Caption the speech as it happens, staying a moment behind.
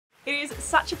It is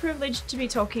such a privilege to be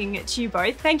talking to you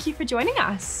both. Thank you for joining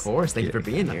us. Of course, thank you for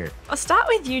being here. I'll start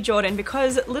with you, Jordan,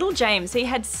 because little James, he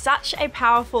had such a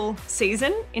powerful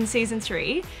season in season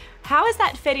 3. How has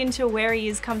that fed into where he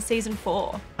is come season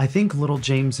 4? I think little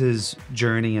James's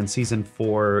journey in season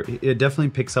 4, it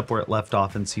definitely picks up where it left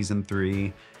off in season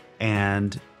 3.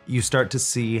 And you start to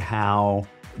see how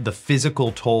the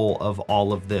physical toll of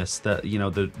all of this,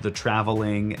 the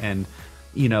traveling and,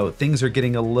 things are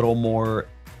getting a little more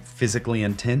physically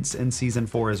intense in season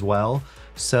 4 as well.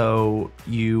 So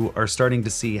you are starting to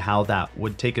see how that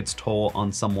would take its toll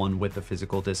on someone with a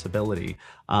physical disability.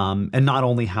 And not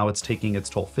only how it's taking its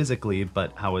toll physically,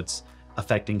 but how it's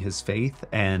affecting his faith.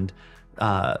 And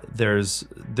there's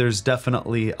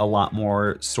definitely a lot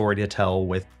more story to tell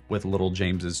with little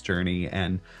James's journey.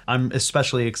 And I'm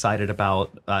especially excited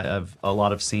about a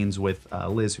lot of scenes with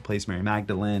Liz, who plays Mary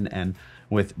Magdalene, and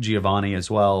with Giovanni as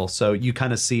well. So you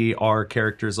kind of see our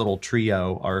characters' little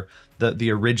trio, the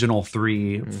original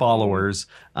 3 followers,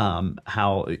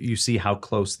 how you see how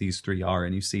close these 3 are,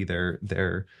 and you see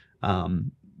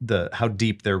how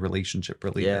deep their relationship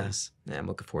really is. Yeah, I'm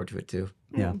looking forward to it too.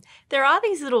 Yeah. There are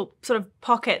these little sort of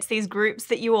pockets, these groups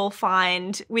that you all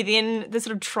find within the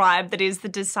sort of tribe that is the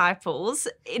disciples.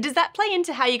 Does that play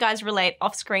into how you guys relate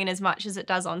off screen as much as it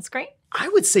does on screen? I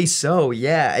would say so,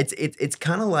 yeah. It's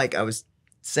kind of like I was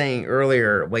saying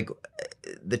earlier, like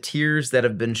the tears that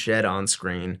have been shed on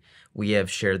screen, we have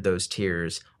shared those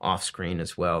tears off screen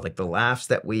as well. Like the laughs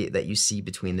that you see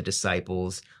between the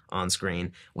disciples on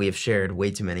screen, we have shared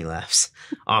way too many laughs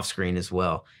off screen as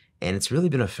well. And it's really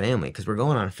been a family because we're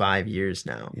going on 5 years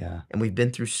now. Yeah. And we've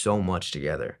been through so much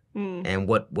together. And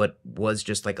what was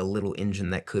just like a little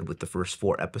engine that could with the first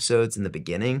 4 episodes in the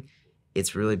beginning,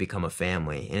 it's really become a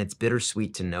family. And it's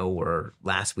bittersweet to know where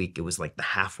last week it was like the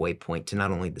halfway point to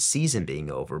not only the season being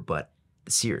over, but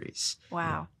the series.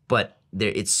 Wow. But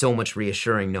it's so much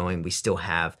reassuring knowing we still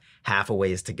have half a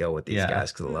ways to go with these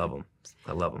guys because I love them.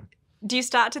 I love them. Do you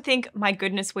start to think, my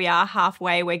goodness, we are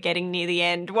halfway, we're getting near the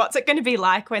end. What's it going to be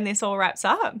like when this all wraps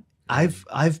up?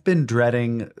 I've been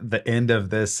dreading the end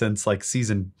of this since like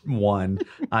season 1.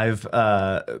 I've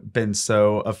been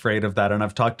so afraid of that, and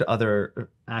I've talked to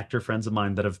other actor friends of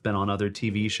mine that have been on other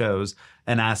TV shows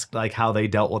and asked like how they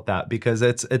dealt with that, because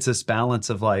it's this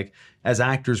balance of like, as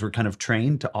actors, we're kind of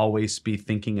trained to always be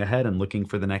thinking ahead and looking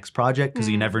for the next project, because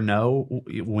you never know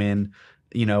when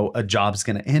a job's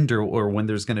going to end or when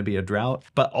there's going to be a drought.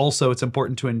 But also it's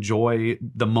important to enjoy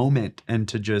the moment and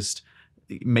to just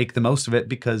make the most of it,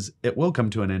 because it will come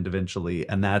to an end eventually.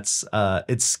 And that's,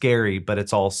 it's scary, but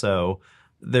it's also,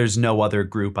 there's no other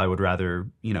group I would rather,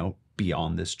 be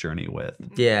on this journey with.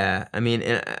 Yeah. I mean,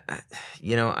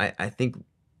 I think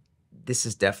this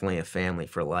is definitely a family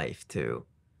for life too.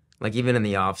 Like even in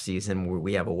the off season, where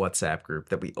we have a WhatsApp group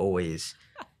that we always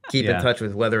keep in touch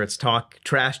with, whether it's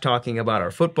trash talking about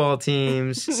our football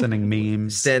teams, sending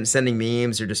memes, sending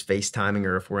memes, or just FaceTiming,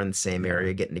 or if we're in the same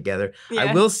area getting together. Yeah.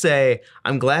 I will say,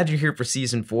 I'm glad you're here for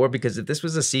season 4, because if this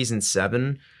was a season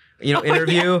 7,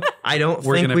 interview, I don't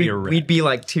think we'd be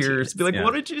like tears. Be like,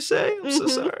 what did you say? I'm so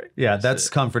sorry. Yeah, that's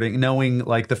comforting. Knowing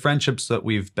like the friendships that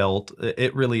we've built,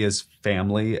 it really is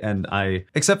family. And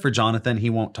except for Jonathan,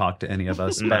 he won't talk to any of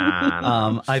us. But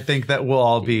I think that we'll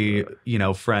all be,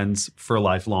 friends for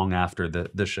life long after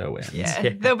the show ends.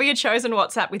 Yeah. There'll be a chosen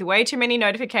WhatsApp with way too many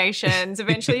notifications.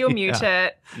 Eventually you'll mute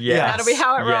it. Yeah. That'll be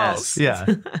how it rolls. Yeah.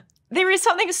 There is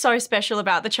something so special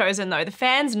about The Chosen, though. The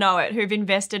fans know it, who've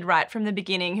invested right from the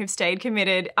beginning, who've stayed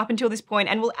committed up until this point,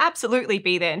 and will absolutely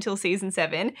be there until season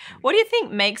 7. What do you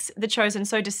think makes The Chosen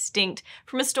so distinct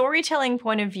from a storytelling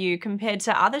point of view compared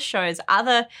to other shows,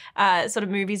 other sort of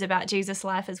movies about Jesus'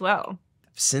 life as well?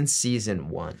 Since season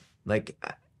 1, like,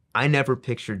 I never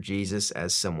pictured Jesus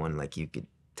as someone like you could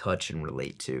touch and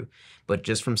relate to. But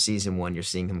just from season 1, you're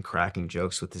seeing him cracking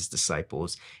jokes with his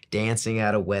disciples, dancing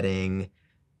at a wedding.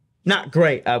 Not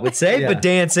great, I would say, but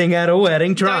dancing at a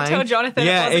wedding, trying. Don't tell Jonathan.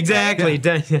 Yeah, exactly.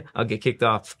 I'll get kicked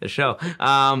off the show.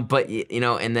 But,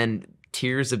 and then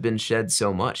tears have been shed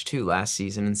so much, too. Last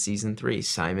season in season 3,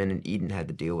 Simon and Eden had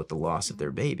to deal with the loss of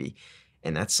their baby.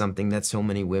 And that's something that so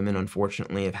many women,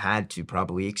 unfortunately, have had to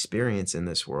probably experience in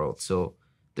this world. So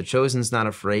The Chosen's not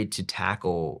afraid to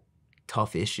tackle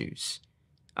tough issues.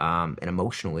 And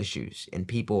emotional issues, and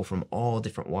people from all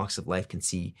different walks of life can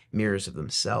see mirrors of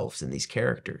themselves in these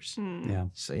characters. Yeah.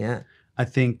 So yeah, I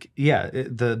think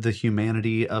the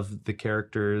humanity of the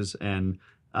characters, and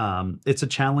it's a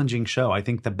challenging show. I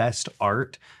think the best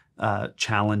art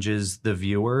challenges the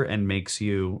viewer and makes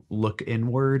you look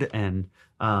inward, and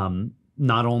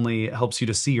not only helps you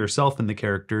to see yourself in the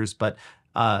characters, but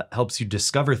helps you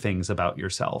discover things about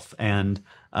yourself. And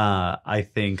I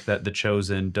think that The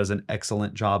Chosen does an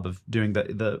excellent job of doing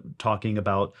the talking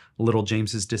about little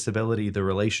James's disability. The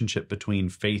relationship between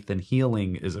faith and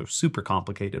healing is a super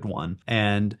complicated one.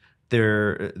 And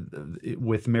there,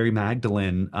 with Mary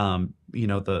Magdalene,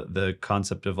 the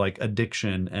concept of like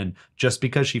addiction, and just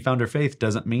because she found her faith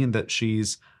doesn't mean that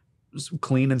she's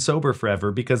clean and sober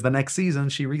forever, because the next season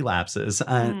she relapses.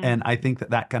 And I think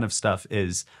that kind of stuff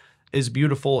is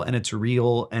beautiful, and it's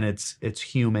real, and it's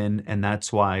human. And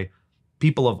that's why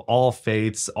people of all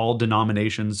faiths, all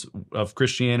denominations of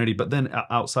Christianity, but then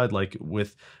outside, like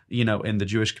with, in the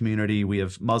Jewish community, we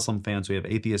have Muslim fans, we have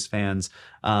atheist fans.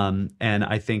 And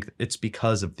I think it's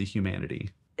because of the humanity.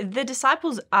 The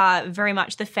disciples are very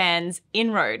much the fans'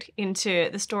 inroad into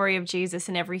the story of Jesus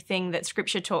and everything that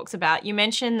Scripture talks about. You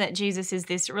mentioned that Jesus is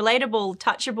this relatable,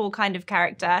 touchable kind of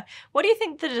character. What do you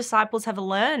think the disciples have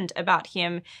learned about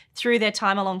him through their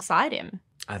time alongside him?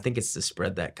 I think it's to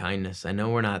spread that kindness. I know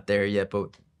we're not there yet,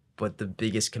 but the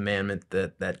biggest commandment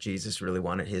that Jesus really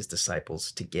wanted his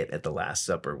disciples to get at the Last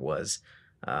Supper was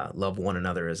love one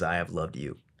another as I have loved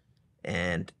you.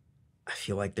 And I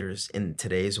feel like in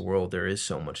today's world, there is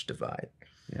so much divide.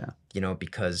 Yeah.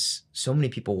 Because so many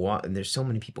people and there's so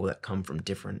many people that come from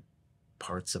different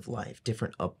parts of life,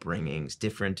 different upbringings,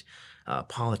 different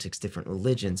politics, different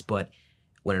religions. But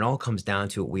when it all comes down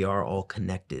to it, we are all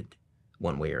connected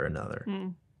one way or another.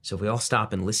 So if we all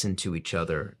stop and listen to each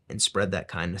other and spread that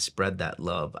kindness, spread that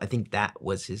love, I think that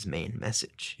was his main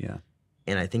message. Yeah.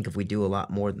 And I think if we do a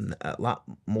lot more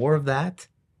of that,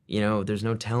 there's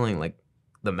no telling like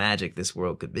the magic this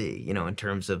world could be, in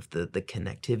terms of the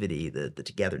connectivity, the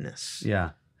togetherness.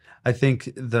 Yeah. I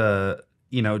think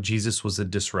Jesus was a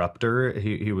disruptor.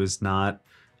 He was not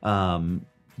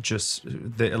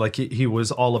he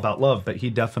was all about love, but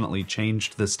he definitely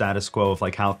changed the status quo of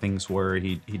like how things were.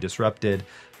 He disrupted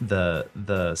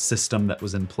the system that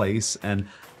was in place. And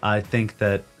I think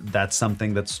that that's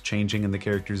something that's changing in the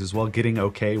characters as well, getting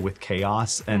okay with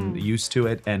chaos and used to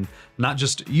it, and not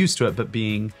just used to it, but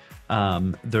being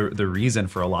the reason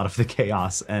for a lot of the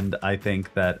chaos. And I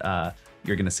think that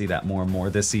you're going to see that more and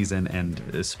more this season, and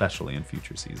especially in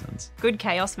future seasons. Good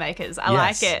chaos makers. I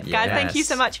like it. Yes. Guys, thank you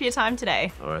so much for your time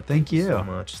today. All right. Thank you so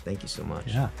much. Thank you so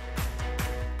much. Yeah.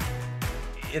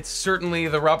 It's certainly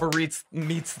the rubber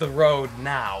meets the road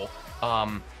now.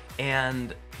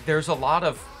 And there's a lot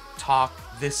of talk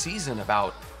this season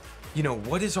about,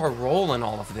 what is our role in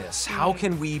all of this? How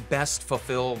can we best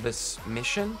fulfill this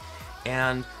mission?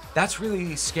 And that's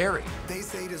really scary. They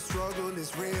say the struggle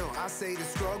is real. I say the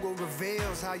struggle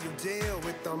reveals how you deal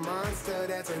with the monster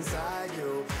that's inside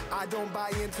you. I don't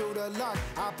buy into the luck.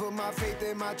 I put my faith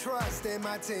and my trust in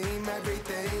my team.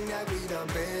 Everything that we done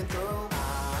been through.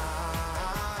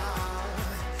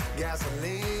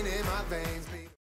 Gasoline in my veins.